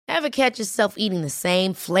Ever catch yourself eating the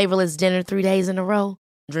same flavorless dinner 3 days in a row?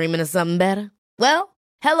 Dreaming of something better? Well,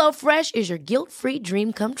 HelloFresh is your guilt-free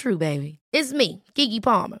dream come true, baby. It's me, Keke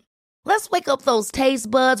Palmer. Let's wake up those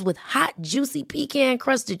taste buds with hot, juicy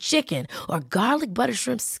pecan-crusted chicken or garlic butter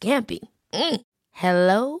shrimp scampi.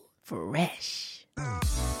 Hello Fresh.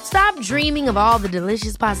 Stop dreaming of all the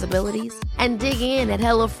delicious possibilities and dig in at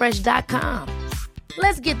HelloFresh.com.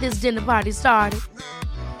 Let's get this dinner party started.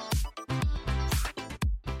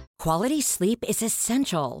 Quality sleep is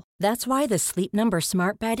essential. That's why the Sleep Number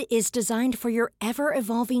Smart Bed is designed for your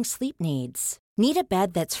ever-evolving sleep needs. Need a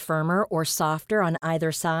bed that's firmer or softer on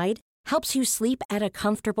either side? Helps you sleep at a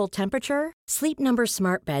comfortable temperature? Sleep Number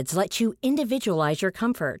Smart Beds let you individualize your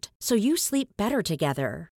comfort, so you sleep better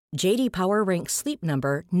together. J.D. Power ranks Sleep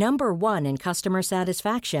Number number 1 in customer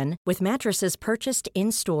satisfaction with mattresses purchased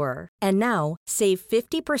in-store. And now, save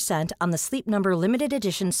 50% on the Sleep Number Limited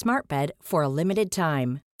Edition Smart Bed for a limited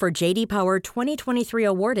time. For J.D. Power 2023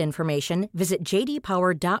 award information, visit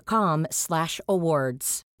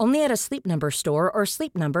jdpower.com/awards. Only at a Sleep Number store or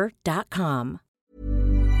sleepnumber.com.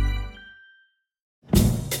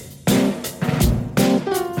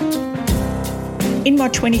 In my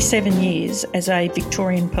 27 years as a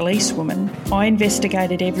Victorian policewoman, I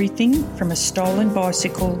investigated everything from a stolen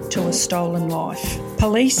bicycle to a stolen life.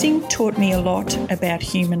 Policing taught me a lot about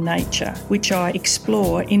human nature, which I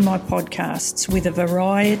explore in my podcasts with a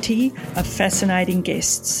variety of fascinating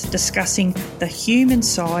guests discussing the human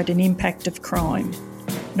side and impact of crime,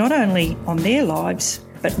 not only on their lives,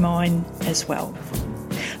 but mine as well.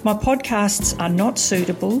 My podcasts are not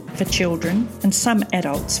suitable for children and some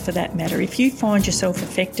adults for that matter. If you find yourself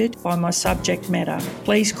affected by my subject matter,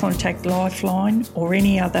 please contact Lifeline or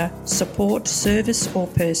any other support service or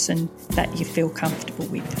person that you feel comfortable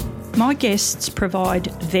with. My guests provide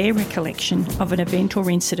their recollection of an event or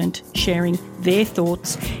incident, sharing their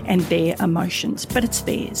thoughts and their emotions, but it's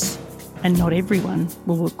theirs. And not everyone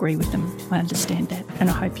will agree with them. I understand that, and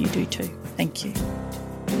I hope you do too. Thank you.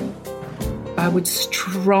 I would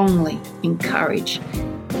strongly encourage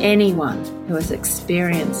anyone who has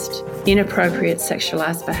experienced inappropriate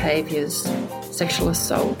sexualised behaviours, sexual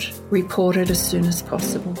assault, report it as soon as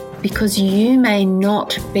possible. Because you may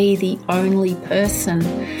not be the only person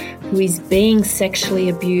who is being sexually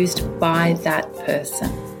abused by that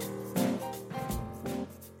person.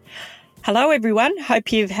 Hello everyone,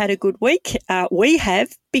 hope you've had a good week. We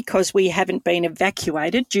have, because we haven't been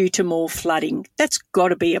evacuated due to more flooding. That's got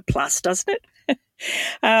to be a plus, doesn't it?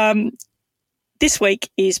 This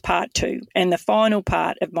week is part 2 and the final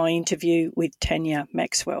part of my interview with Tania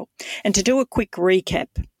Maxwell. And to do a quick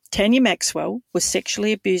recap, Tania Maxwell was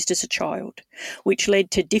sexually abused as a child, which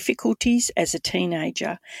led to difficulties as a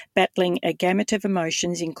teenager, battling a gamut of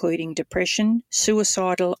emotions including depression,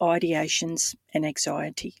 suicidal ideations and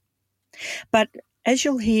anxiety. But as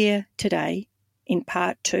you'll hear today in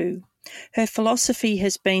part 2, her philosophy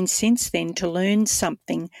has been since then to learn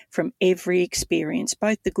something from every experience,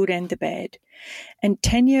 both the good and the bad. And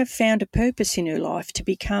Tania found a purpose in her life to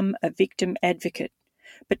become a victim advocate,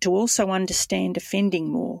 but to also understand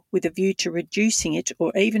offending more with a view to reducing it,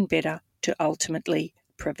 or even better, to ultimately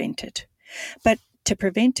prevent it. But to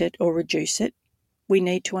prevent it or reduce it, we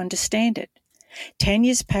need to understand it.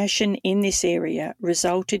 Tania's passion in this area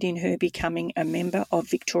resulted in her becoming a member of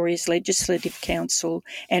Victoria's Legislative Council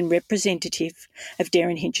and representative of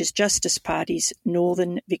Darren Hinch's Justice Party's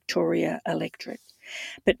Northern Victoria electorate.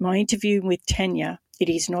 But my interview with Tania, it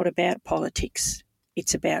is not about politics,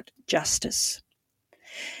 it's about justice.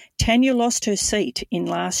 Tania lost her seat in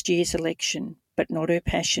last year's election, but not her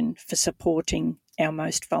passion for supporting our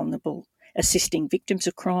most vulnerable, assisting victims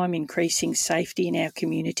of crime, increasing safety in our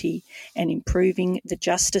community, and improving the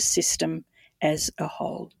justice system as a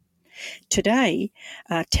whole. Today,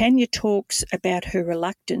 Tania talks about her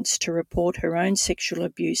reluctance to report her own sexual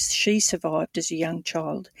abuse she survived as a young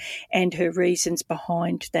child and her reasons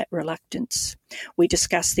behind that reluctance. We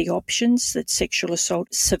discuss the options that sexual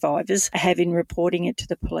assault survivors have in reporting it to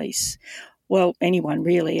the police. Well, anyone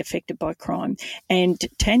really affected by crime. And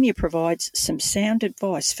Tania provides some sound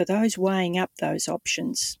advice for those weighing up those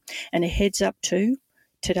options. And a heads up too,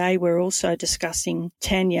 today we're also discussing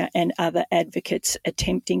Tania and other advocates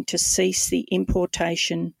attempting to cease the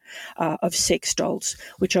importation of sex dolls,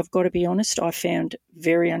 which I've got to be honest, I found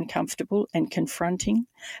very uncomfortable and confronting.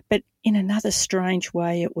 But in another strange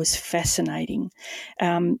way, it was fascinating.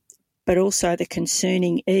 But also the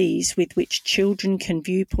concerning ease with which children can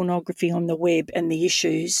view pornography on the web and the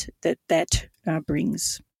issues that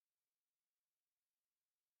brings.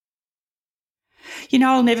 You know,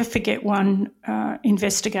 I'll never forget one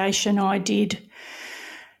investigation I did,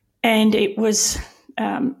 and it was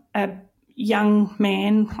a young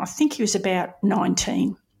man, I think he was about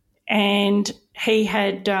 19, and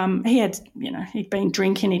he'd been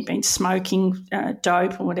drinking, he'd been smoking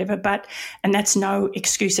dope or whatever, and that's no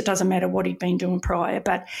excuse. It doesn't matter what he'd been doing prior,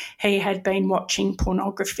 but he had been watching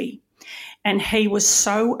pornography, and he was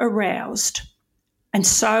so aroused and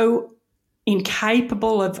so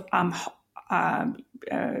incapable of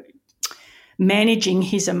managing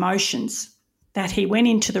his emotions that he went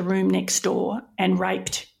into the room next door and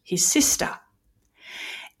raped his sister.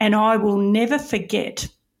 And I will never forget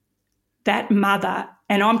that mother,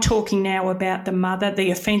 and I'm talking now about the mother.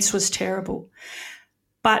 The offence was terrible.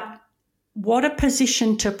 But what a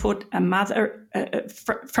position to put a mother,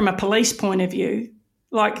 from a police point of view,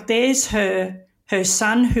 like there's her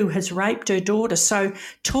son who has raped her daughter. So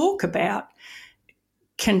talk about,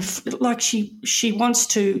 she wants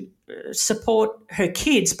to support her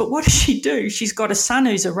kids, but what does she do? She's got a son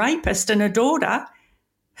who's a rapist and a daughter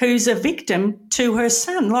who's a victim to her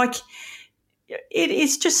son. Like, it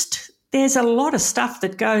is just, there's a lot of stuff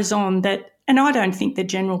that goes on that, and I don't think the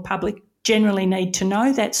general public generally need to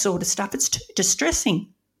know that sort of stuff. It's too distressing.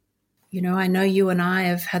 You know, I know you and I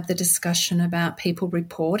have had the discussion about people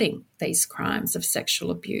reporting these crimes of sexual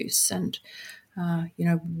abuse and,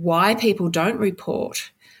 why people don't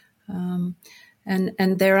report. And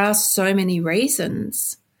there are so many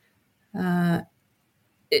reasons. I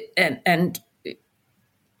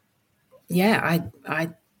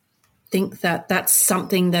think that that's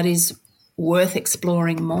something that is worth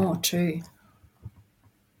exploring more too.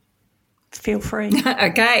 Feel free.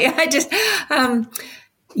 Okay.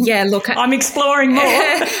 Look. I'm exploring more.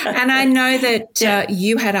 And I know that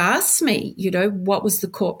you had asked me, what was the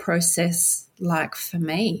court process like for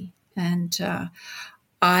me? And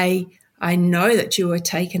I know that you were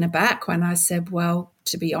taken aback when I said, well,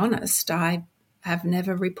 to be honest, I have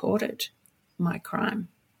never reported my crime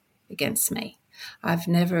against me. I've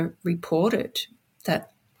never reported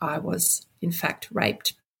that I was, in fact,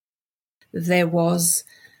 raped. There was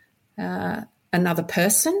another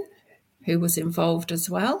person who was involved as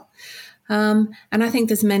well. And I think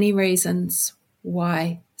there's many reasons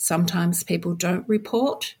why sometimes people don't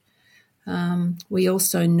report. We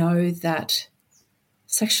also know that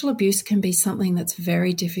sexual abuse can be something that's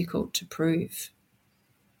very difficult to prove.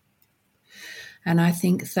 And I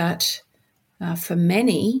think that for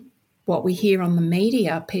many, what we hear on the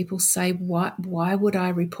media, people say, why would I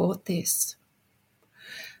report this?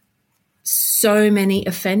 So many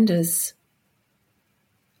offenders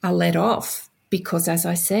are let off because, as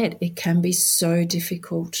I said, it can be so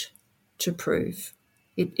difficult to prove.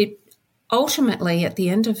 It ultimately, at the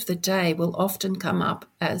end of the day, will often come up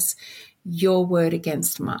as your word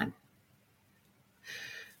against mine.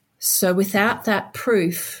 So without that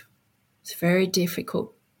proof, it's very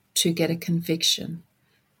difficult to get a conviction.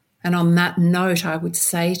 And on that note, I would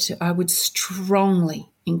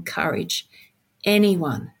strongly encourage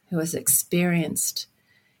anyone who has experienced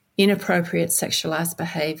inappropriate sexualized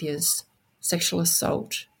behaviours, sexual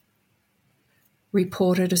assault,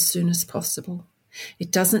 report it as soon as possible.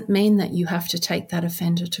 It doesn't mean that you have to take that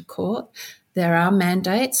offender to court. There are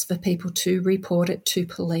mandates for people to report it to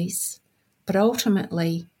police, but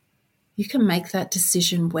ultimately you can make that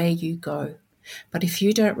decision where you go. But if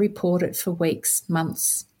you don't report it for weeks,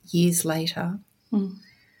 months, years later, a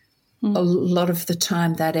lot of the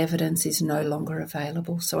time that evidence is no longer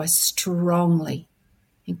available. So I strongly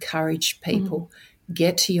encourage people,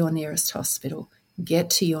 get to your nearest hospital, get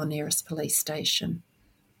to your nearest police station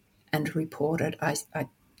and report it. I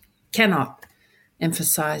cannot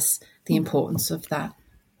emphasise the importance of that.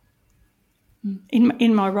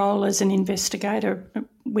 In my role as an investigator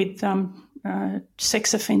with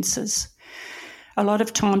sex offences, a lot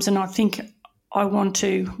of times, and I think I want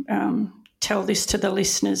to tell this to the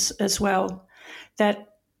listeners as well,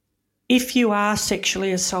 that if you are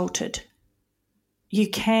sexually assaulted, you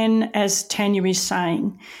can, as Tania is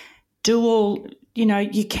saying,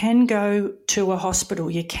 you can go to a hospital,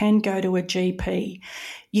 you can go to a GP,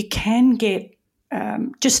 you can get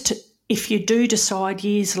if you do decide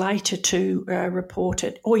years later to report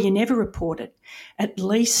it, or you never report it, at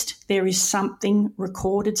least there is something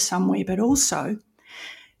recorded somewhere. But also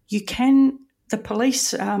the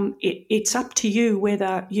police, it's up to you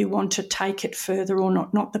whether you want to take it further or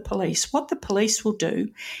not the police. What the police will do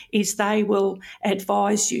is they will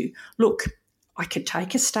advise you, look, I could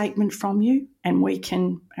take a statement from you and we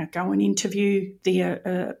can go and interview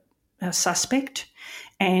the suspect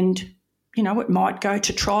and, it might go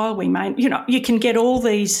to trial. We may, you can get all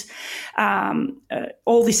this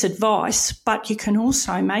advice, but you can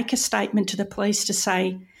also make a statement to the police to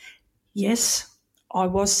say, yes, I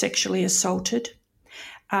was sexually assaulted.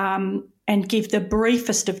 and give the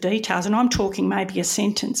briefest of details, and I'm talking maybe a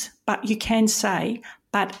sentence, but you can say,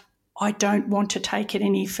 but I don't want to take it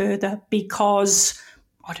any further because,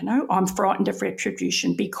 I don't know, I'm frightened of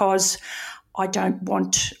retribution, because I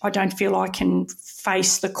don't feel I can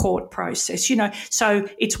face the court process, So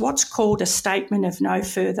it's what's called a statement of no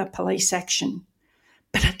further police action,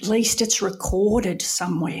 but at least it's recorded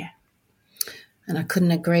somewhere. And I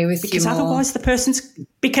couldn't agree with you more. Otherwise the person,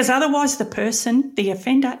 the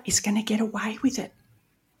offender, is going to get away with it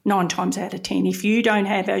 9 times out of 10. If you don't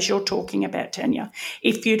have, as you're talking about, Tania,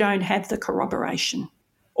 if you don't have the corroboration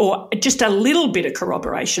or just a little bit of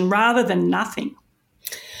corroboration rather than nothing.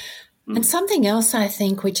 And something else I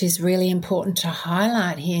think which is really important to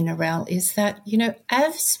highlight here, Narelle, is that,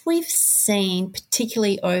 as we've seen,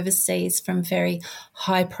 particularly overseas from very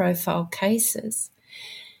high-profile cases,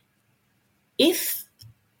 if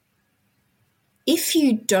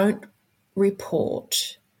you don't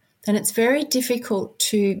report, then it's very difficult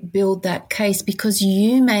to build that case, because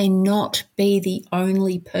you may not be the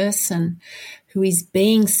only person who is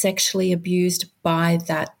being sexually abused by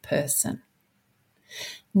that person.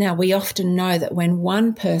 Now, we often know that when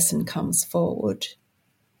one person comes forward,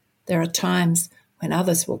 there are times when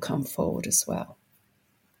others will come forward as well.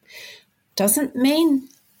 Doesn't mean,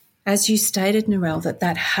 as you stated, Narelle,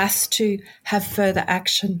 that has to have further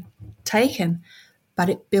action taken, but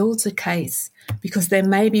it builds a case, because there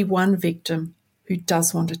may be one victim who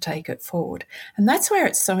does want to take it forward. And that's where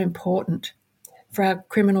it's so important for our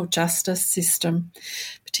criminal justice system,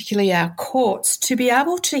 particularly our courts, to be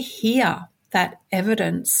able to hear that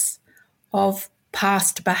evidence of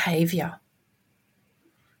past behaviour.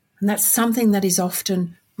 And that's something that is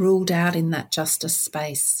often ruled out in that justice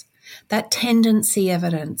space. That tendency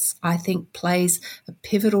evidence, I think, plays a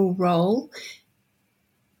pivotal role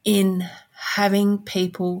in having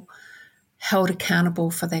people held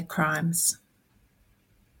accountable for their crimes.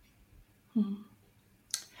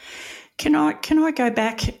 Can I go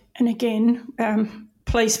back, and again,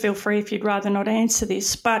 please feel free if you'd rather not answer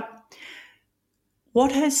this, but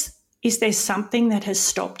is there something that has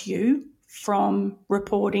stopped you from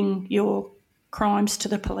reporting your crimes to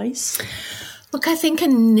the police? Look, I think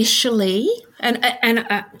initially, and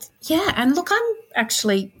look, I'm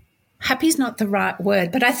actually, happy is not the right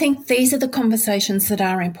word, but I think these are the conversations that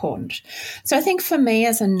are important. So I think for me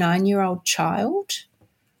as a 9-year-old child,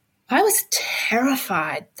 I was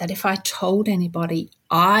terrified that if I told anybody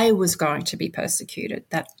I was going to be persecuted,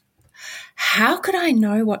 that how could I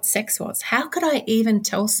know what sex was? How could I even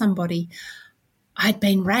tell somebody I'd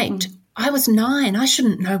been raped? I was 9. I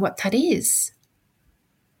shouldn't know what that is.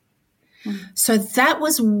 So that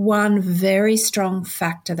was one very strong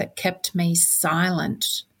factor that kept me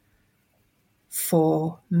silent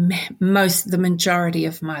for the majority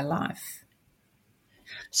of my life.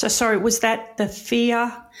 So sorry, was that the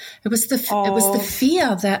fear? It was the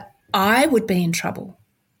fear that I would be in trouble,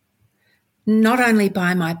 not only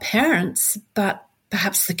by my parents, but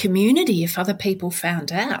perhaps the community if other people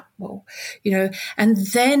found out. Well, and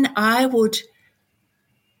then I would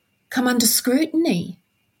come under scrutiny.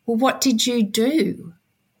 Well, what did you do?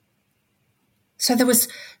 So there was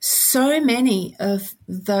so many of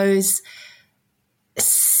those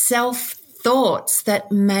self-thoughts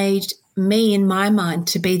that made me, in my mind,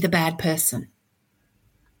 to be the bad person.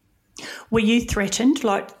 Were you threatened?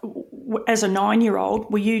 Like, as a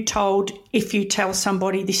 9-year-old, were you told, if you tell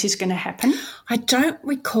somebody this is going to happen? I don't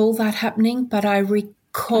recall that happening, but I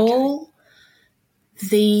recall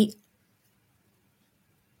the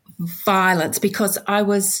violence, because I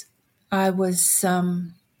was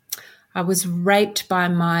raped by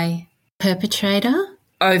my perpetrator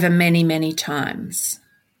over many, many times,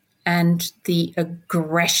 and the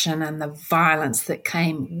aggression and the violence that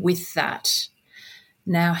came with that.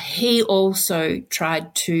 Now, he also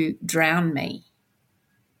tried to drown me.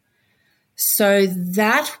 So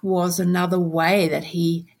that was another way that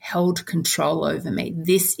he held control over me.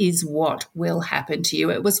 This is what will happen to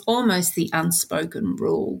you. It was almost the unspoken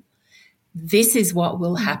rule. This is what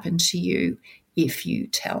will happen to you if you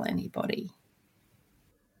tell anybody.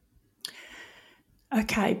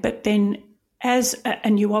 Okay, but then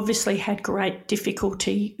and you obviously had great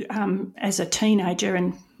difficulty as a teenager,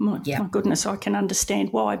 and my goodness, I can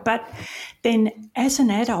understand why. But then as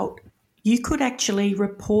an adult, you could actually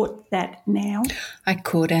report that now? I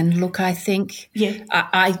could, and look, I think,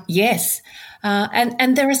 yes.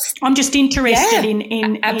 And there is... I'm just interested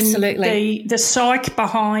in absolutely the psyche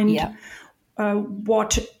behind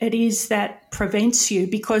what it is that prevents you,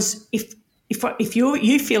 because if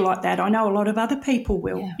you feel like that, I know a lot of other people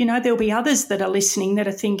will. Yeah. There'll be others that are listening that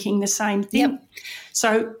are thinking the same thing. Yep.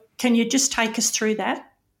 So can you just take us through that?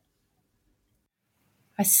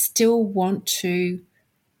 I still want to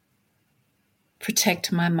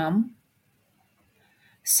protect my mum.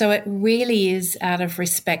 So it really is out of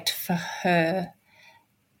respect for her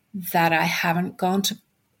that I haven't gone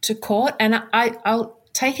to court. And I'll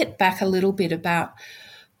take it back a little bit about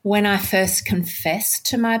when I first confessed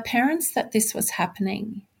to my parents that this was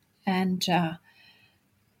happening. And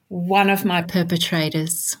one of my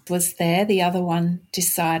perpetrators was there. The other one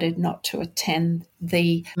decided not to attend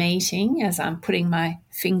the meeting, as I'm putting my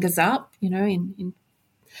fingers up, you know,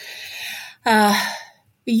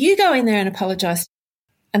 you go in there and apologise.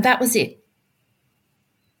 And that was it.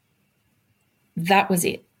 That was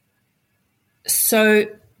it. So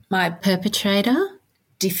my perpetrator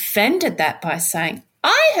defended that by saying,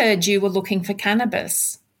 I heard you were looking for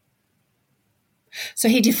cannabis. So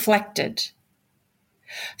he deflected.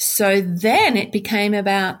 So then it became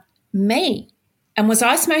about me. And was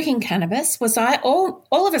I smoking cannabis? Was I all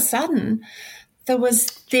of a sudden there was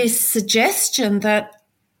this suggestion that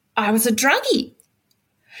I was a druggie.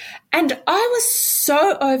 And I was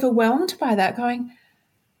so overwhelmed by that, going,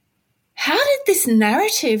 how did this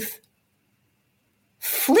narrative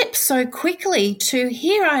flip so quickly to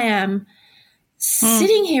here I am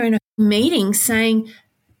sitting here in a meeting saying,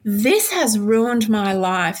 this has ruined my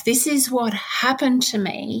life. This is what happened to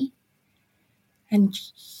me. And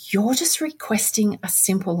you're just requesting a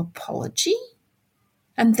simple apology?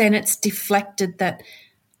 And then it's deflected that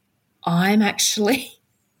I'm actually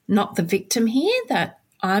not the victim here, that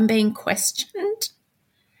I'm being questioned.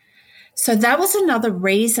 So that was another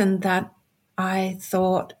reason that I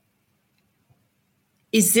thought,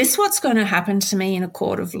 is this what's going to happen to me in a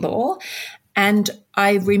court of law? And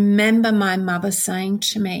I remember my mother saying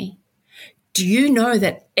to me, do you know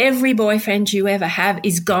that every boyfriend you ever have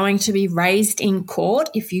is going to be raised in court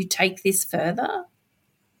if you take this further?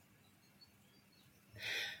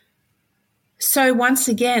 So once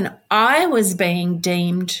again, I was being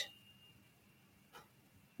deemed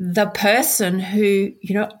the person who,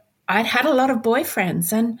 you know, I'd had a lot of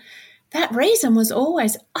boyfriends, and that reason was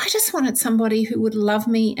always, I just wanted somebody who would love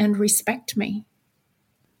me and respect me.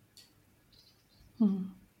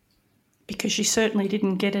 Because you certainly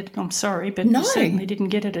didn't get it, I'm sorry, but No. You certainly didn't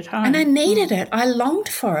get it at home. And I needed it. I longed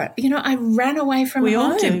for it. You know, I ran away from We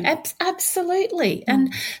home. all do. Absolutely.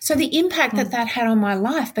 And so the impact that had on my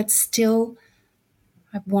life, but still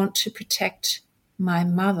I want to protect my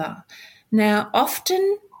mother. Now,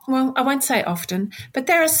 often, well, I won't say often, but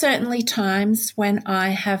there are certainly times when I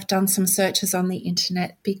have done some searches on the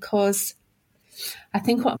internet because I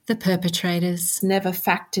think what the perpetrators never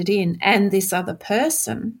factored in, and this other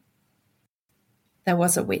person, there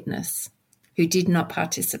was a witness who did not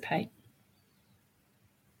participate.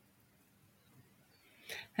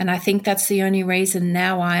 And I think that's the only reason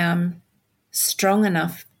now I am strong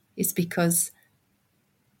enough is because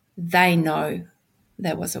they know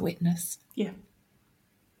there was a witness. Yeah.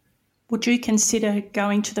 Would you consider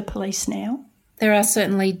going to the police now? There are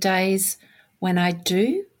certainly days when I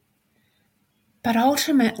do, but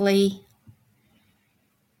ultimately,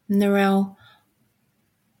 Narelle,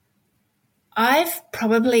 I've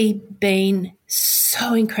probably been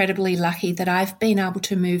so incredibly lucky that I've been able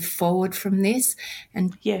to move forward from this,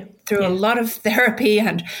 and through a lot of therapy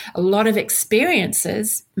and a lot of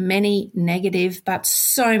experiences, many negative but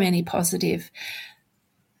so many positive,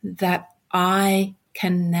 that I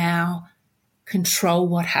can now control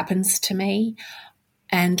what happens to me,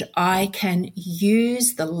 and I can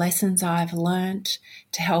use the lessons I've learnt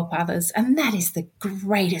to help others, and that is the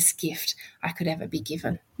greatest gift I could ever be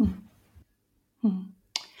given. Well,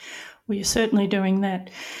 you're certainly doing that.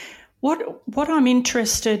 What I'm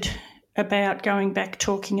interested about, going back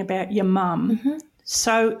talking about your mum,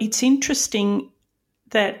 so it's interesting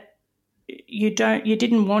that you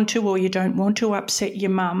didn't want to, or you don't want to upset your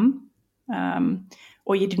mum,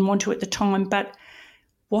 or you didn't want to at the time, but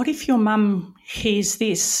what if your mum hears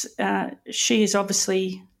this? She is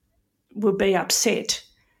obviously will be upset.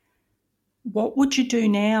 What would you do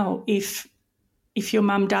now if your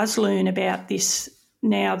mum does learn about this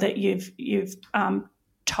now that you've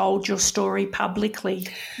told your story publicly?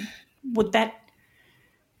 Would that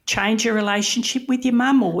change your relationship with your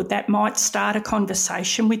mum, or would that might start a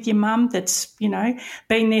conversation with your mum that's, you know,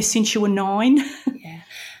 been there since you were 9? Yeah.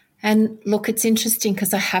 And look, it's interesting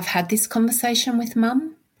because I have had this conversation with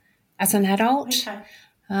mum as an adult. Okay.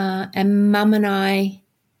 And mum and I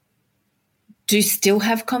do still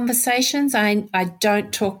have conversations. I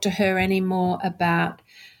don't talk to her anymore about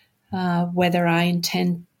whether I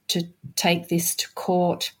intend to take this to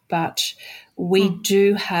court, but we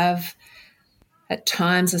do have at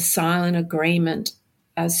times a silent agreement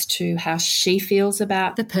as to how she feels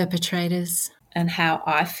about the perpetrators. and how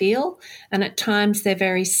I feel, and at times they're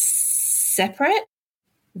very separate.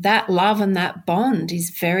 That love and that bond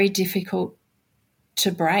is very difficult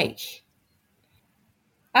to break.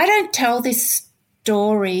 I don't tell this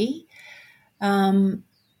story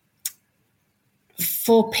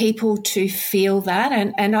for people to feel that,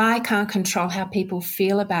 and I can't control how people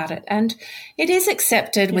feel about it. And it is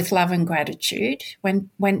accepted with love and gratitude when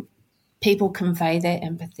people convey their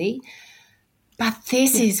empathy. But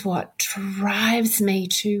this is what drives me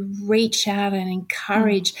to reach out and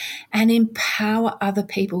encourage and empower other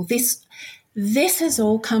people. This has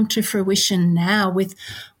all come to fruition now with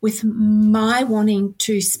my wanting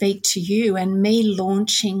to speak to you and me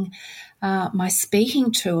launching my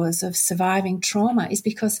speaking tours of surviving trauma, is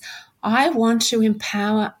because I want to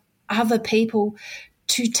empower other people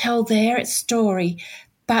to tell their story,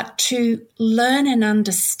 but to learn and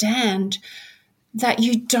understand that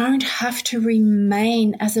you don't have to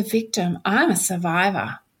remain as a victim. I'm a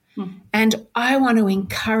survivor, and I want to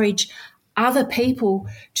encourage other people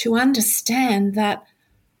to understand that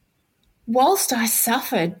whilst I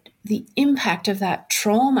suffered the impact of that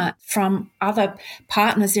trauma from other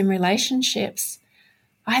partners in relationships,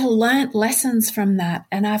 I learnt lessons from that,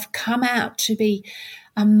 and I've come out to be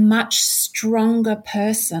a much stronger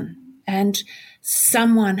person and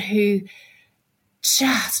someone who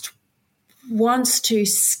just wants to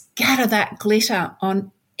scatter that glitter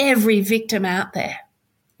on every victim out there,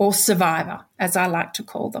 or survivor, as I like to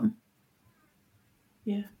call them.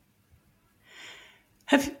 Yeah.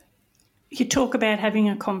 You talk about having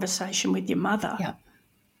a conversation with your mother. Yeah.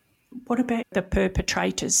 What about the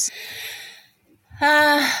perpetrators?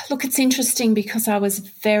 Look, it's interesting because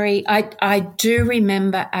I do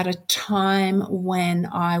remember at a time when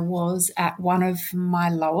I was at one of my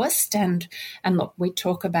lowest, and look, we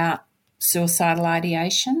talk about suicidal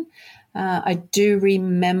ideation. I do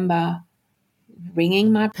remember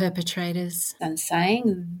ringing my perpetrators and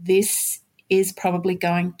saying, this is probably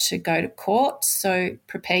going to go to court, so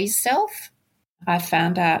prepare yourself. I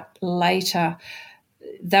found out later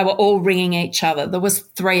they were all ringing each other. There was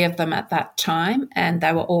 3 of them at that time, and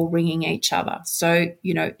they were all ringing each other. So,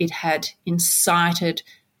 it had incited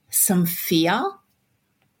some fear.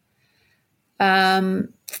 There's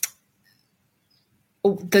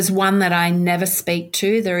one that I never speak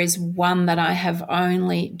to. There is one that I have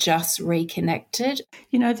only just reconnected.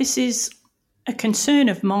 This is a concern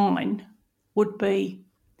of mine, would be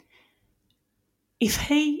if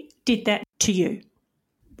he did that to you,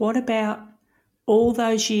 what about all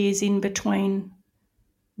those years in between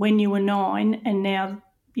when you were 9 and now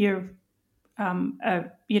you're a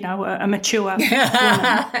mature woman?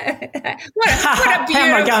 What a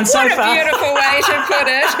beautiful way to put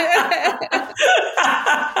it.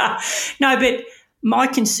 No, but my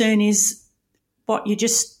concern is, you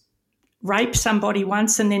just rape somebody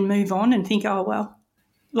once and then move on and think, oh, well.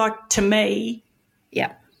 Like, to me,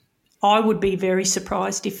 yeah, I would be very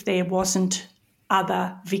surprised if there wasn't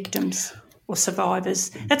other victims or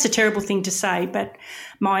survivors. That's a terrible thing to say, but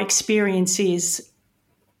my experience is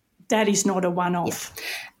that is not a one-off. Yeah.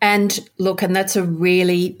 And look, and that's a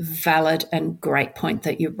really valid and great point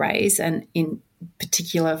that you raise, and in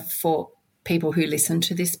particular for people who listen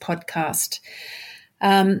to this podcast.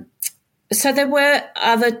 So there were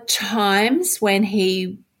other times when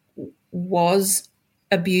he was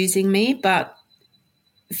abusing me, but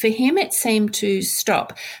for him it seemed to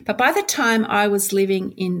stop. But by the time I was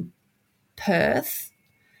living in Perth.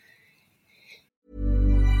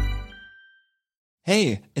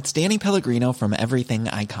 Hey, it's Danny Pellegrino from Everything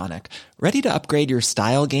Iconic. Ready to upgrade your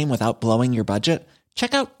style game without blowing your budget?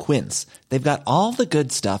 Check out Quince. They've got all the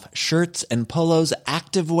good stuff, shirts and polos,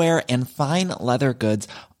 activewear, and fine leather goods,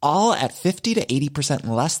 all at 50 to 80%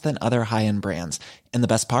 less than other high-end brands. And the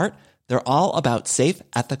best part? They're all about safe,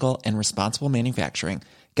 ethical, and responsible manufacturing.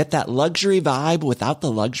 Get that luxury vibe without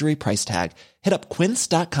the luxury price tag. Hit up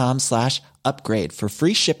quince.com/upgrade for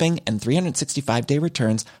free shipping and 365-day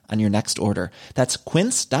returns on your next order. That's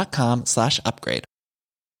quince.com/upgrade.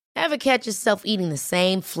 Ever catch yourself eating the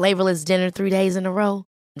same flavorless dinner 3 days in a row?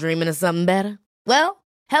 Dreaming of something better? Well,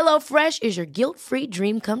 HelloFresh is your guilt-free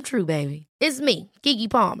dream come true, baby. It's me, Keke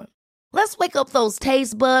Palmer. Let's wake up those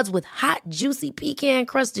taste buds with hot, juicy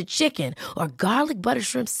pecan-crusted chicken or garlic butter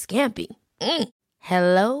shrimp scampi.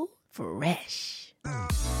 Hello Fresh.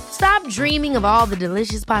 Stop dreaming of all the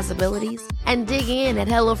delicious possibilities and dig in at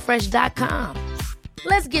HelloFresh.com.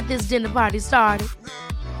 Let's get this dinner party started.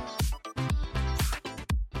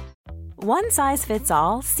 One size fits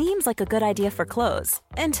all seems like a good idea for clothes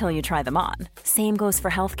until you try them on. Same goes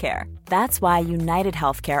for healthcare. That's why United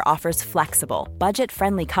Healthcare offers flexible,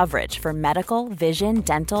 budget-friendly coverage for medical, vision,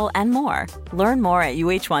 dental, and more. Learn more at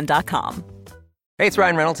uh1.com. Hey, it's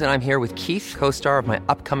Ryan Reynolds, and I'm here with Keith, co-star of my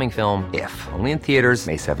upcoming film, If, only in theaters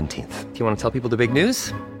May 17th. Do you want to tell people the big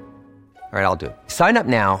news? All right, I'll do it. Sign up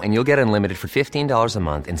now and you'll get unlimited for $15 a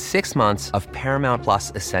month and 6 months of Paramount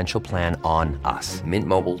Plus Essential Plan on us.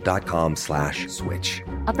 MintMobile.com/switch.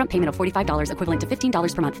 Upfront payment of $45 equivalent to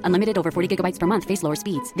 $15 per month. Unlimited over 40 gigabytes per month. Face lower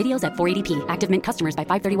speeds. Videos at 480p. Active Mint customers by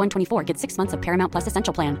 531.24 get 6 months of Paramount Plus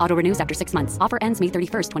Essential Plan. Auto renews after 6 months. Offer ends May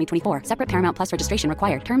 31st, 2024. Separate Paramount Plus registration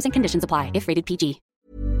required. Terms and conditions apply if rated PG.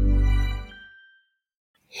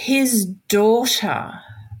 His daughter,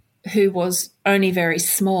 who was only very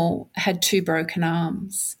small, had 2 broken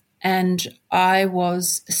arms. And I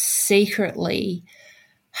was secretly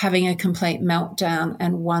having a complete meltdown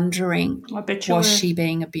and wondering, was she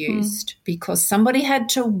being abused? Because somebody had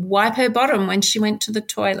to wipe her bottom when she went to the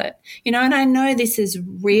toilet. You know, and I know this is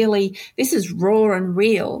raw and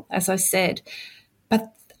real, as I said.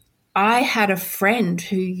 But I had a friend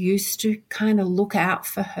who used to kind of look out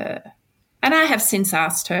for her. And I have since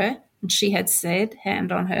asked her, and she had said,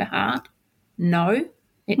 hand on her heart, no,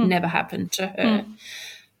 it never happened to her.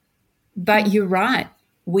 But you're right.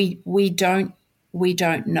 We don't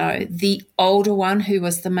know. The older one, who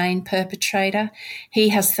was the main perpetrator, he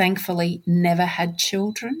has thankfully never had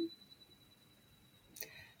children.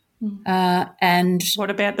 And what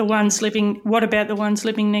about the ones living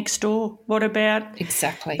next door? What about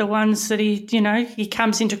exactly the ones that he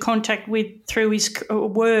comes into contact with through his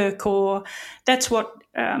work? Or that's what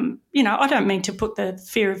I don't mean to put the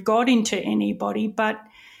fear of God into anybody, but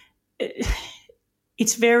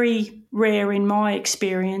it's very rare in my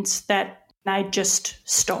experience that they just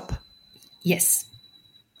stop. Yes.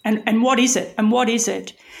 And what is it? And what is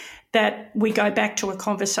it that we go back to a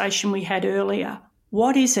conversation we had earlier?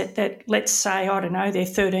 What is it that, let's say, I don't know, they're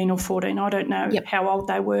 13 or 14, I don't know how old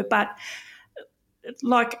they were, but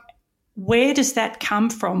like, where does that come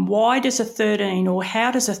from? Why does a 13 or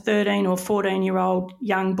how does a 13 or 14-year-old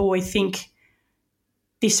young boy think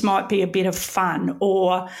this might be a bit of fun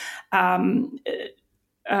or, I'm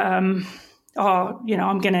going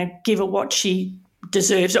to give her what she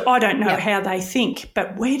deserves? I don't know how they think,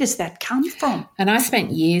 but where does that come from? And I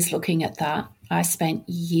spent years looking at that. I spent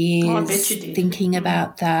years thinking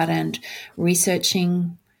about that and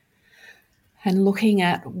researching and looking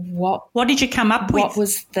at what did you come up with? What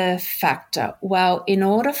was the factor? Well, in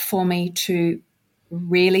order for me to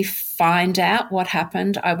really find out what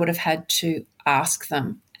happened, I would have had to ask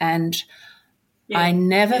them. And I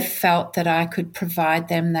never felt that I could provide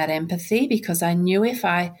them that empathy, because I knew if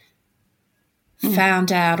I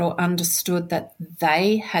found out or understood that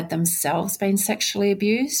they had themselves been sexually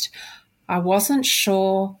abused, I wasn't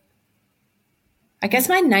sure. I guess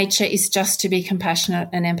my nature is just to be compassionate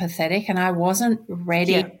and empathetic, and I wasn't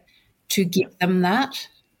ready to give them that.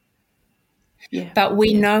 Yeah. But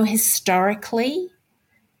we know historically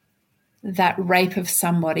that rape of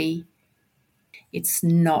somebody, it's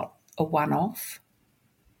not a one-off.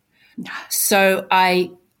 No. So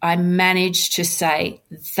I managed to say,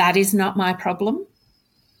 that is not my problem.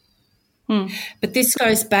 But this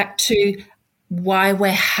goes back to why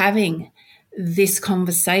we're having this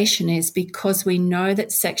conversation, is because we know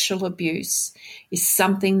that sexual abuse is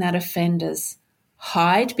something that offenders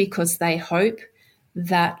hide because they hope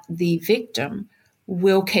that the victim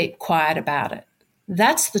will keep quiet about it.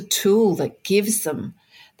 That's the tool that gives them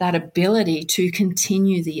that ability to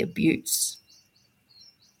continue the abuse.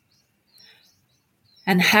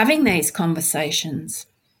 And having these conversations,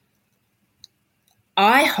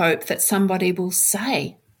 I hope that somebody will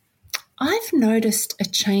say, I've noticed a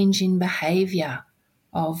change in behaviour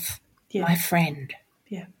of my friend.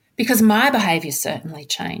 Yeah. Because my behaviour certainly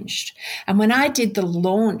changed. And when I did the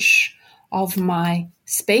launch of my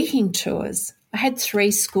speaking tours, I had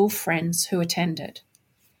 3 school friends who attended.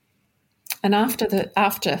 And after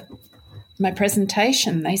my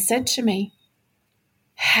presentation, they said to me,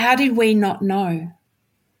 how did we not know?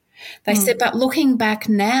 They said, but looking back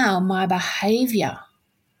now, my behaviour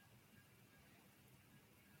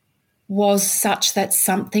was such that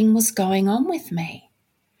something was going on with me.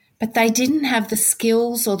 But they didn't have the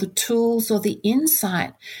skills or the tools or the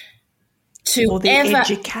insight to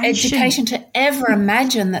education to ever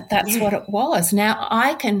imagine that that's what it was. Now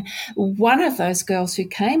one of those girls who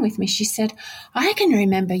came with me, she said, I can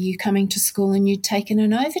remember you coming to school and you'd taken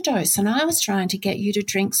an overdose and I was trying to get you to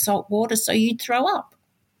drink salt water so you'd throw up.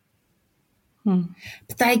 But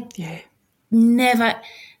they never,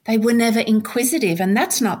 They were never inquisitive, and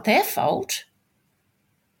that's not their fault.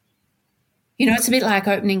 You know, it's a bit like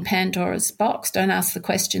opening Pandora's box. Don't ask the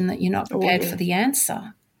question that you're not prepared for the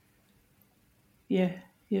answer. Yeah,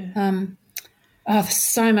 yeah. There's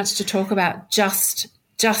so much to talk about just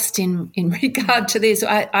in regard to this.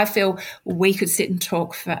 I feel we could sit and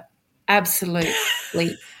talk for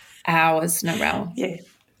absolutely hours, Narelle. Yeah,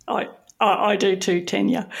 I do too,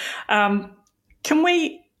 Tania. Can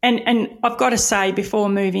we, and I've got to say before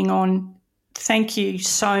moving on, thank you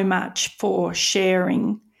so much for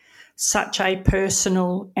sharing such a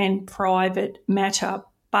personal and private matter.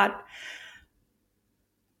 But,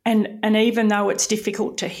 and even though it's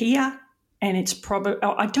difficult to hear, and it's probably,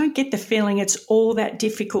 I don't get the feeling it's all that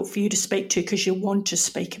difficult for you to speak to because you want to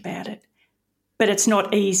speak about it. But it's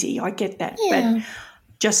not easy, I get that. Yeah. But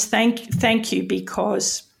just thank you,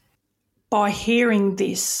 because by hearing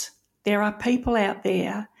this, there are people out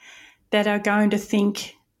there that are going to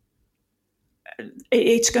think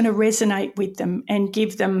it's going to resonate with them and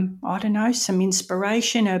give them, I don't know, some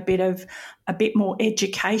inspiration, a bit more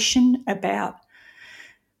education about,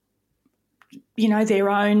 you know, their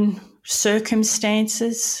own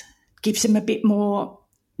circumstances, gives them a bit more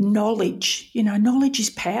knowledge. You know, knowledge is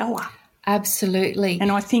power. Absolutely.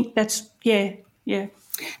 And I think that's, yeah.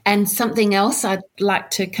 And something else I'd like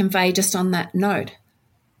to convey just on that note,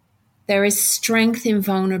 there is strength in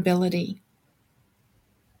vulnerability.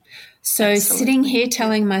 So Absolutely. Sitting here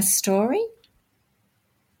telling my story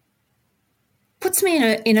puts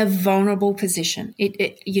me in a vulnerable position.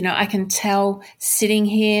 It you know, I can tell sitting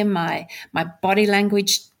here my body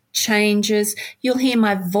language changes. You'll hear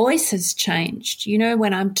my voice has changed. You know,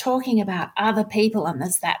 when I'm talking about other people and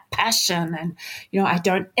there's that passion and, you know, I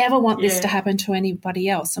don't ever want this to happen to anybody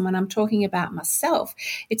else. And when I'm talking about myself,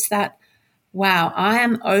 it's that, wow, I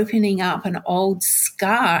am opening up an old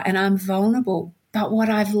scar and I'm vulnerable. But what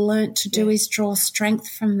I've learned to do is draw strength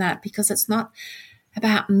from that, because it's not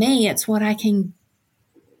about me. It's what I can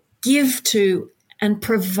give to and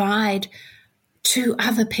provide to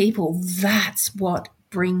other people. That's what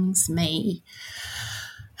brings me.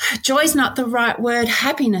 Joy's not the right word.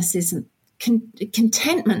 Happiness isn't.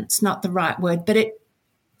 Contentment's not the right word, but it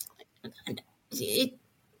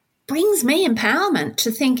brings me empowerment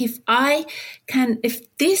to think if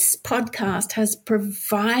this podcast has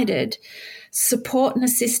provided support and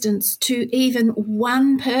assistance to even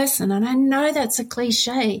one person, and I know that's a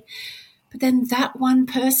cliche, but then that one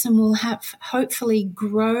person will have hopefully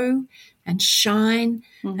grow and shine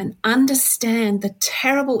and understand the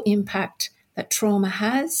terrible impact that trauma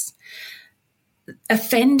has.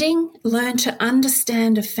 Offending, learn to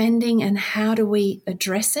understand offending and how do we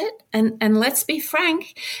address it. And let's be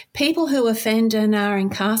frank, people who offend and are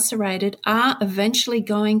incarcerated are eventually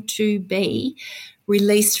going to be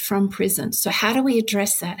released from prison. So how do we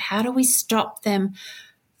address that? How do we stop them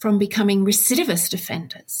from becoming recidivist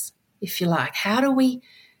offenders, if you like? How do we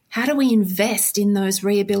invest in those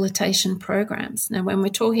rehabilitation programs? Now, when we're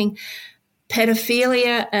talking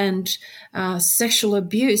pedophilia and sexual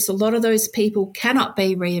abuse, a lot of those people cannot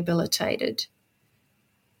be rehabilitated.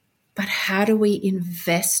 But how do we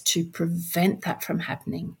invest to prevent that from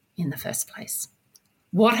happening in the first place?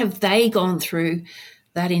 What have they gone through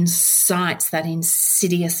that incites that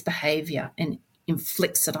insidious behaviour and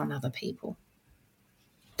inflicts it on other people?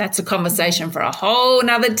 That's a conversation for a whole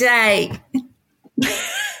nother day.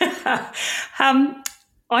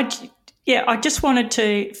 I just wanted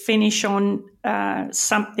to finish on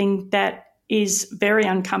something that is very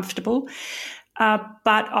uncomfortable, but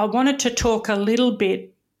I wanted to talk a little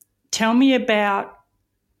bit. Tell me about,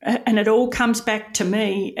 and it all comes back to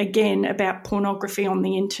me again, about pornography on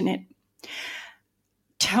the internet.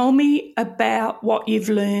 Tell me about what you've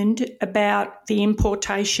learned about the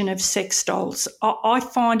importation of sex dolls. I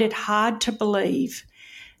find it hard to believe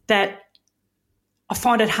that. I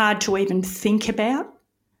find it hard to even think about.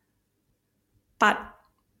 But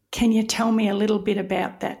can you tell me a little bit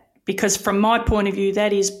about that? Because from my point of view,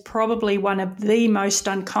 that is probably one of the most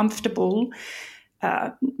uncomfortable,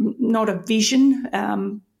 not a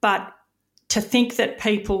vision, but to think that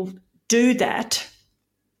people do that.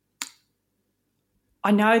 I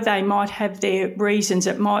know they might have their reasons.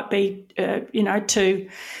 It might be, to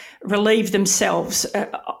relieve themselves. And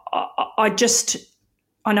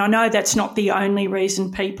I know that's not the only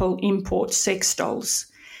reason people import sex dolls.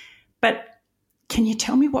 But can you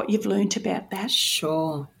tell me what you've learnt about that?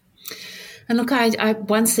 Sure. And look, I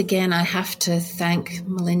once again, I have to thank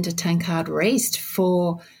Melinda Tankard-Reist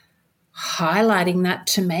for highlighting that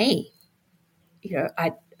to me. You know,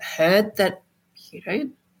 I heard that,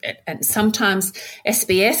 and sometimes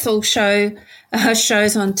SBS will show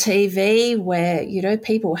shows on TV where, you know,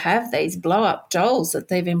 people have these blow-up dolls that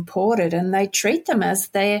they've imported and they treat them as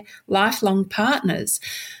their lifelong partners.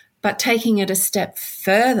 But taking it a step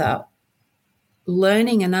further,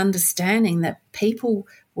 learning and understanding that people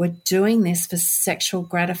were doing this for sexual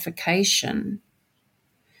gratification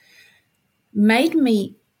made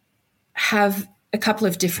me have a couple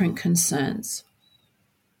of different concerns.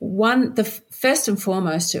 One, the first and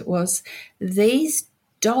foremost, it was these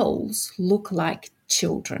dolls look like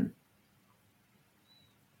children.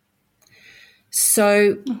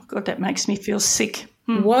 So, oh God, that makes me feel sick.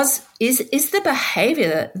 Is the behaviour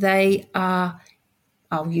that they are,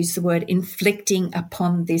 I'll use the word, inflicting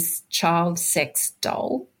upon this child sex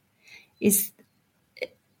doll,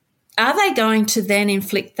 are they going to then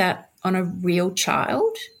inflict that on a real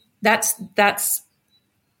child? That's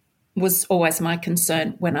was always my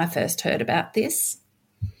concern when I first heard about this.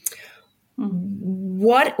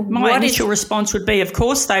 My initial response would be, of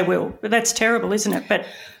course they will, but that's terrible, isn't it? But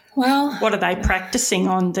what are they practicing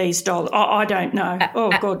on these dolls? I don't know.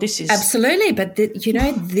 God, this is... Absolutely, but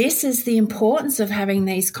this is the importance of having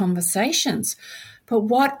these conversations. But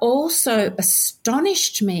what also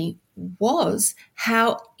astonished me was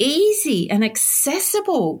how easy and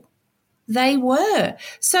accessible they were.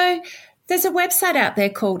 So there's a website out there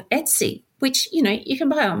called Etsy, which, you know, you can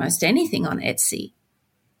buy almost anything on Etsy.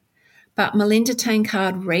 But Melinda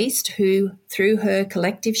Tankard-Reist, who, through her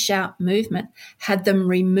Collective Shout movement, had them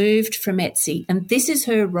removed from Etsy, and this is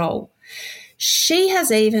her role. She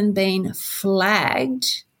has even been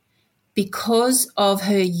flagged because of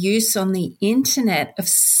her use on the internet of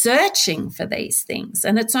searching for these things.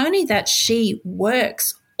 And it's only that she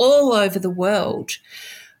works all over the world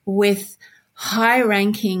with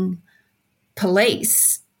high-ranking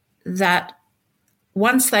police that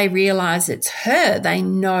once they realise it's her, they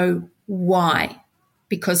know why,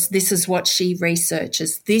 because this is what she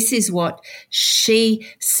researches. This is what she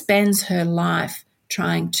spends her life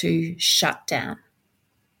trying to shut down.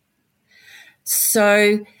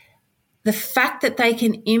 So the fact that they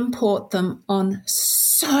can import them on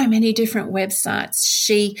so many different websites,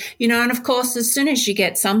 and of course, as soon as you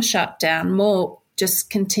get some shut down, more just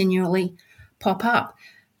continually pop up.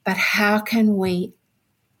 But how can we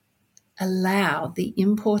allow the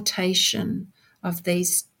importation of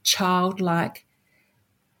these childlike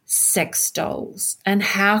sex dolls? And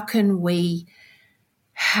how can we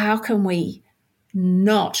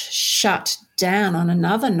not shut down, on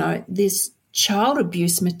another note, this child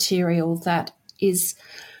abuse material that is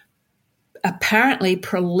apparently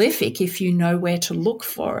prolific if you know where to look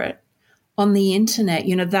for it on the internet?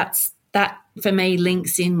 You know, that for me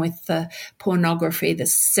links in with the pornography, the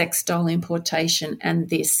sex doll importation, and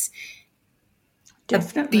this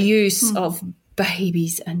abuse of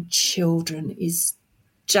babies and children is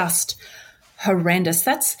just horrendous.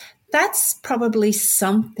 That's probably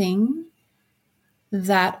something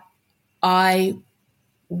that I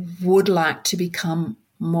would like to become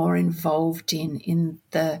more involved in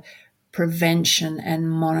the prevention and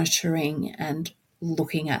monitoring and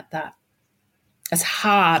looking at that. As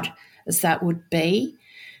hard as that would be,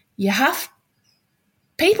 you have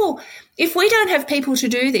people. If we don't have people to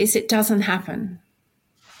do this, it doesn't happen.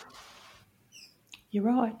 You're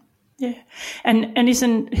right. Yeah. And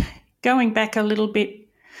isn't, going back a little bit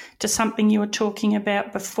to something you were talking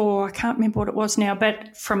about before, I can't remember what it was now,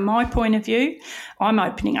 but from my point of view, I'm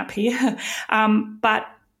opening up here, but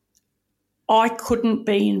I couldn't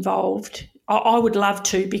be involved. I would love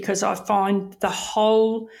to, because I find the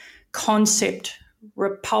whole concept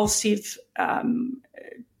repulsive,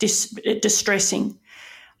 distressing.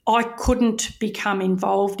 I couldn't become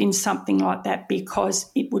involved in something like that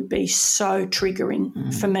because it would be so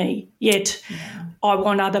triggering for me. Yet I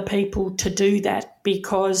want other people to do that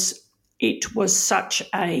because it was such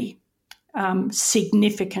a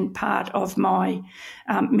significant part of my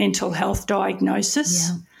mental health diagnosis.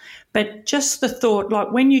 Yeah. But just the thought,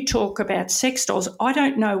 like when you talk about sex dolls, I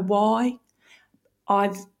don't know why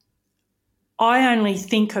I only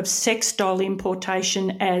think of sex doll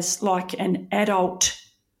importation as like an adult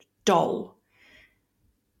doll.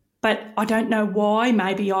 But I don't know why.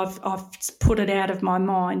 Maybe I've put it out of my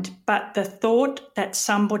mind. But the thought that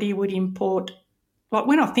somebody would import, like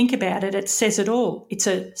when I think about it, it says it all. It's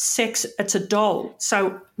a doll.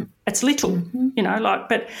 So it's little,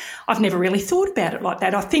 but I've never really thought about it like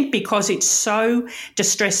that. I think because it's so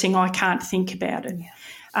distressing, I can't think about it.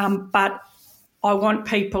 Yeah. But I want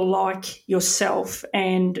people like yourself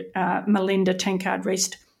and Melinda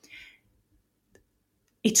Tankard-Reist.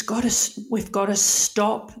 We've got to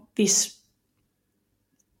stop this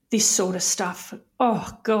this sort of stuff, oh,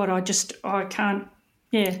 God, I can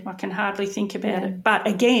hardly think about it. But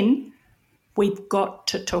again, we've got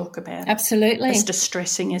to talk about it. Absolutely. As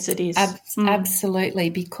distressing as it is. Absolutely,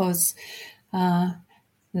 because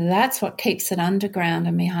that's what keeps it underground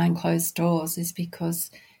and behind closed doors, is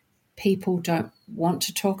because people don't want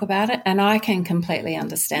to talk about it. And I can completely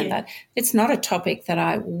understand that. It's not a topic that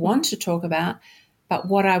I want to talk about, but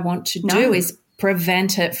what I want to do is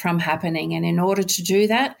prevent it from happening. And in order to do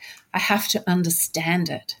that, I have to understand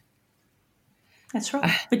it. That's right,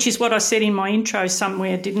 which is what I said in my intro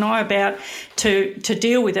somewhere, didn't I, about to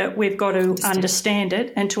deal with it, we've got to understand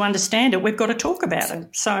it, and to understand it, we've got to talk about it.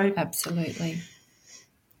 So absolutely.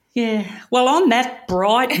 Yeah. Well, on that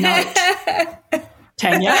bright note,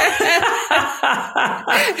 Tanya,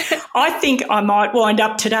 I think I might wind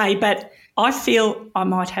up today, but I feel I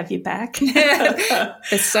might have you back.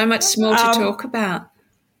 There's so much more to talk about.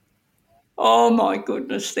 Oh, my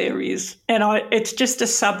goodness, there is. And it's just a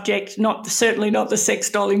subject, certainly not the sex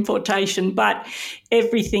doll importation, but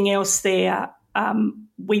everything else there.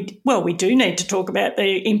 We do need to talk about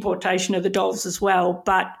the importation of the dolls as well,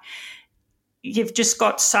 but you've just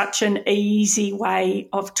got such an easy way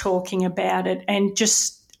of talking about it, and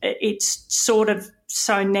just it's sort of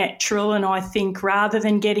so natural. And I think rather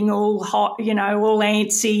than getting all hot, all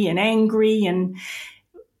antsy and angry and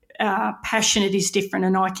passionate is different,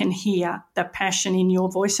 and I can hear the passion in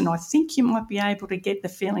your voice, and I think you might be able to get the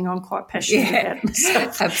feeling I'm quite passionate about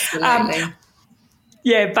myself. Absolutely.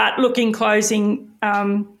 But look, in closing,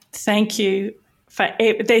 thank you.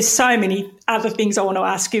 There's so many other things I want to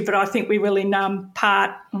ask you, but I think we will in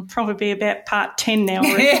probably about part 10 now.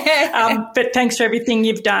 But thanks for everything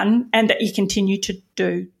you've done and that you continue to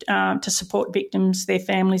do to support victims, their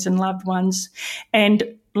families and loved ones. And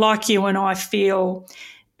like you and I feel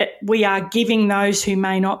we are giving those who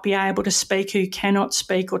may not be able to speak, who cannot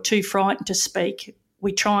speak or too frightened to speak,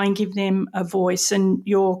 we try and give them a voice, and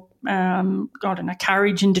your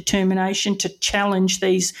courage and determination to challenge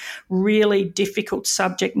these really difficult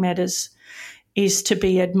subject matters is to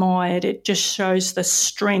be admired. It just shows the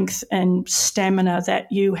strength and stamina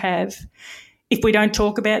that you have. If we don't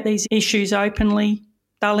talk about these issues openly,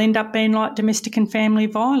 they'll end up being like domestic and family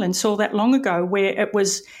violence all that long ago, where it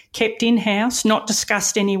was kept in-house, not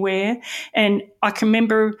discussed anywhere. And I can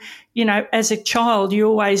remember, as a child, you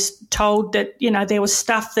always told that, there was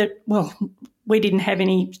stuff that, we didn't have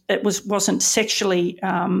any that wasn't sexually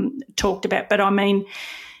talked about. But I mean,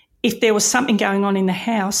 if there was something going on in the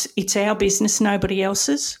house, it's our business, nobody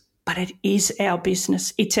else's, but it is our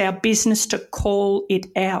business. It's our business to call it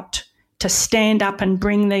out, to stand up and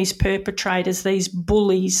bring these perpetrators, these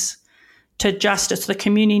bullies, to justice. The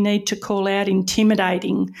community need to call out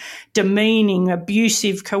intimidating, demeaning,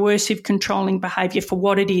 abusive, coercive, controlling behaviour for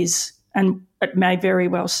what it is, and it may very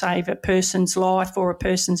well save a person's life or a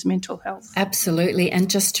person's mental health. Absolutely. And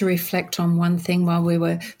just to reflect on one thing while we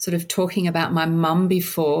were sort of talking about my mum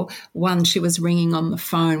before, she was ringing on the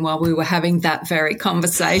phone while we were having that very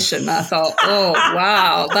conversation. I thought, oh,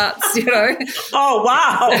 wow, that's, Oh,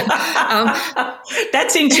 wow.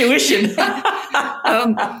 That's intuition.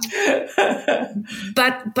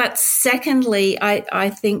 But secondly, I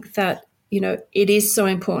think that, it is so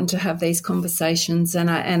important to have these conversations, and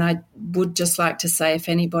I would just like to say, if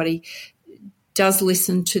anybody does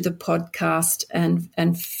listen to the podcast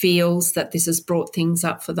and feels that this has brought things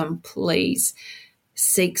up for them, please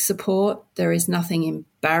seek support. There is nothing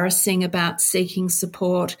embarrassing about seeking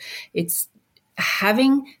support. It's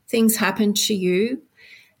having things happen to you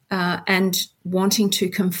and wanting to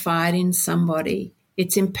confide in somebody.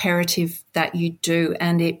 It's imperative that you do,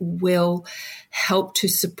 and it will help to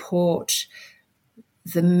support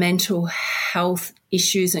the mental health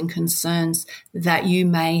issues and concerns that you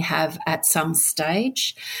may have at some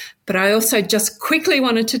stage. But I also just quickly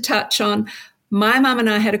wanted to touch on, my mum and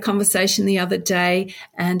I had a conversation the other day,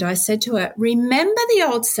 and I said to her, remember the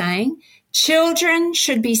old saying, children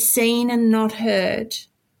should be seen and not heard.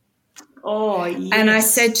 Oh, yes. And I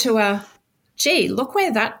said to her, gee, look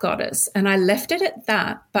where that got us. And I left it at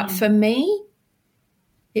that. But for me,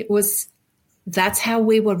 that's how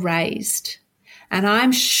we were raised. And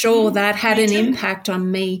I'm sure that had an impact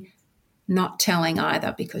on me not telling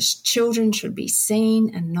either, because children should be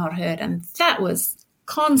seen and not heard. And that was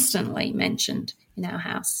constantly mentioned in our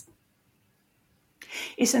house.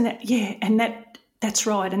 Isn't that, yeah, and that's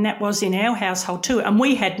right, and that was in our household too. And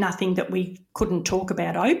we had nothing that we couldn't talk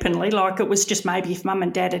about openly. Like, it was just maybe if mum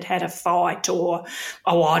and dad had a fight, or,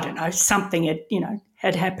 I don't know, something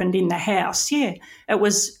had happened in the house. Yeah, it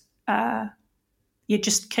was, You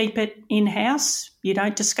just keep it in-house. You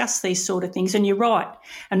don't discuss these sort of things. And you're right.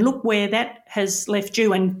 And look where that has left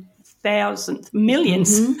you and thousands,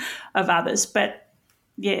 millions of others. But,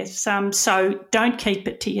 yes, so don't keep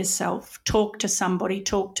it to yourself. Talk to somebody,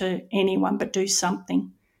 talk to anyone, but do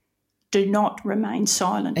something. Do not remain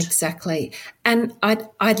silent. Exactly. And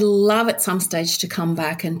I'd love at some stage to come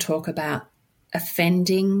back and talk about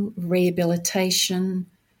offending, rehabilitation,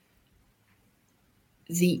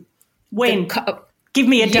 Give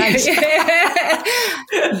me a date.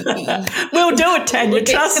 We'll do it, Tania,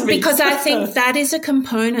 trust me. Because I think that is a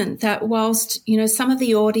component that whilst, some of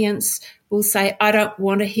the audience will say, I don't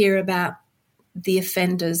want to hear about the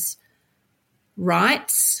offender's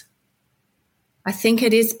rights, I think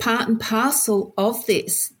it is part and parcel of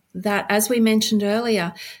this that, as we mentioned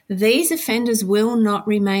earlier, these offenders will not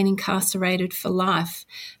remain incarcerated for life,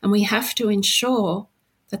 and we have to ensure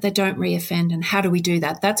that they don't reoffend. And how do we do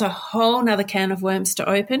that? That's a whole nother can of worms to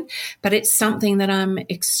open, but it's something that I'm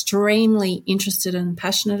extremely interested and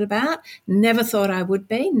passionate about. Never thought I would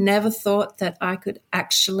be, never thought that I could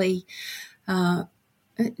actually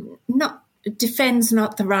defend's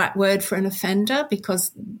not the right word for an offender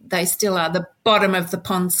because they still are the bottom of the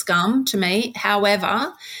pond scum to me.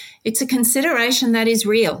 However, it's a consideration that is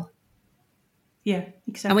real. Yeah,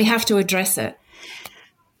 exactly. And we have to address it.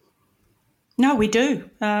 No, we do,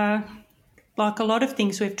 like a lot of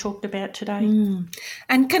things we've talked about today.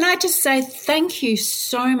 And can I just say thank you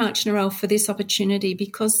so much, Narelle, for this opportunity,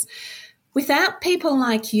 because without people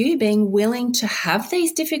like you being willing to have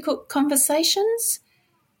these difficult conversations,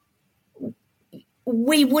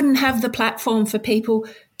 we wouldn't have the platform for people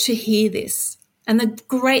to hear this. And the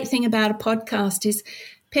great thing about a podcast is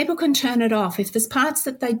people can turn it off. If there's parts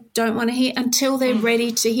that they don't want to hear until they're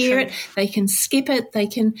ready to hear it, they can skip it, they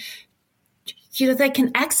can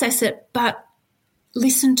access it, but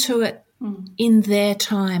listen to it in their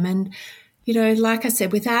time. And, like I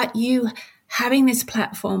said, without you having this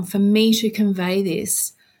platform for me to convey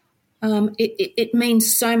this, it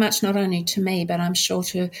means so much not only to me, but I'm sure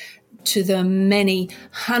to the many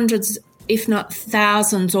hundreds, if not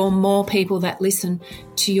thousands or more people that listen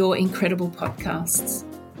to your incredible podcasts.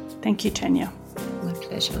 Thank you, Tania. My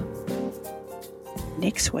pleasure.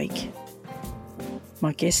 Next week,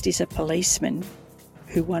 my guest is a policeman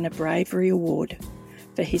who won a bravery award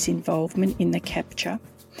for his involvement in the capture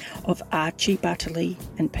of Archie Butterley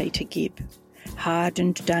and Peter Gibb,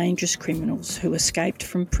 hardened, dangerous criminals who escaped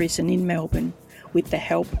from prison in Melbourne with the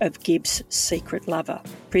help of Gibb's secret lover,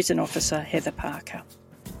 prison officer Heather Parker.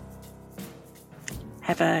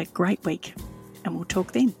 Have a great week, and we'll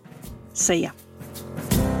talk then. See ya.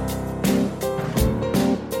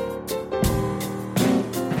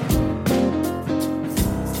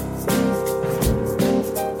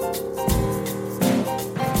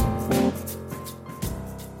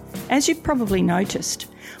 As you've probably noticed,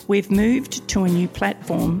 we've moved to a new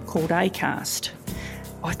platform called Acast.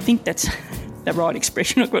 I think that's the right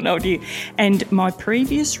expression, I've got no idea. And my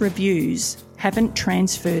previous reviews haven't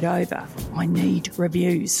transferred over. I need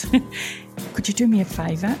reviews. Could you do me a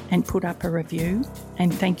favour and put up a review?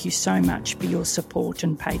 And thank you so much for your support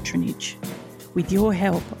and patronage. With your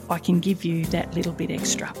help, I can give you that little bit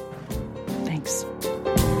extra. Thanks.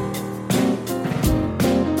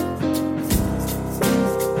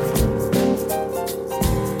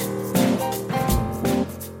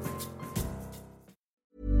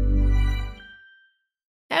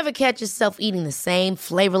 Ever catch yourself eating the same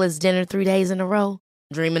flavorless dinner 3 days in a row?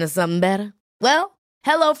 Dreaming of something better? Well,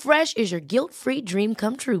 HelloFresh is your guilt-free dream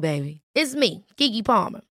come true, baby. It's me, Keke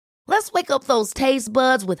Palmer. Let's wake up those taste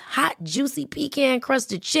buds with hot, juicy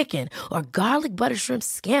pecan-crusted chicken or garlic butter shrimp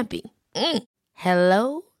scampi.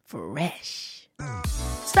 Hello Fresh.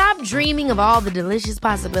 Stop dreaming of all the delicious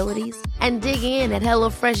possibilities and dig in at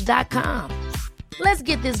HelloFresh.com. Let's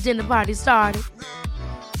get this dinner party started.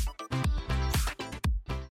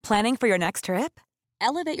 Planning for your next trip?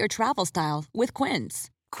 Elevate your travel style with Quince.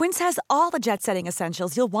 Quince has all the jet-setting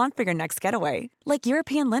essentials you'll want for your next getaway, like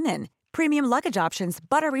European linen, premium luggage options,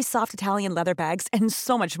 buttery soft Italian leather bags, and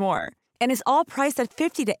so much more. And is all priced at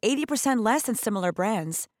 50 to 80% less than similar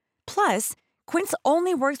brands. Plus, Quince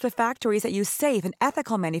only works with factories that use safe and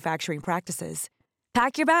ethical manufacturing practices.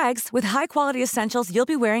 Pack your bags with high-quality essentials you'll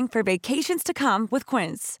be wearing for vacations to come with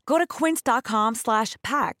Quince. Go to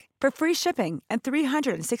quince.com/pack for free shipping and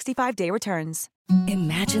 365-day returns.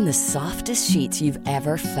 Imagine the softest sheets you've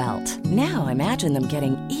ever felt. Now imagine them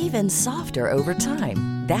getting even softer over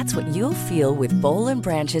time. That's what you'll feel with Boll &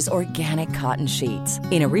 Branch's organic cotton sheets.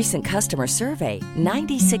 In a recent customer survey,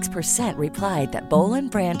 96% replied that Boll &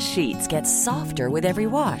 Branch sheets get softer with every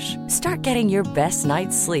wash. Start getting your best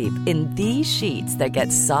night's sleep in these sheets that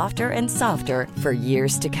get softer and softer for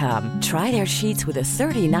years to come. Try their sheets with a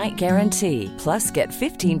 30-night guarantee. Plus, get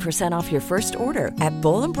 15% off your first order at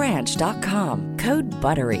bollandbranch.com. Code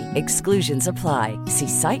BUTTERY. Exclusions apply. See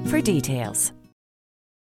site for details.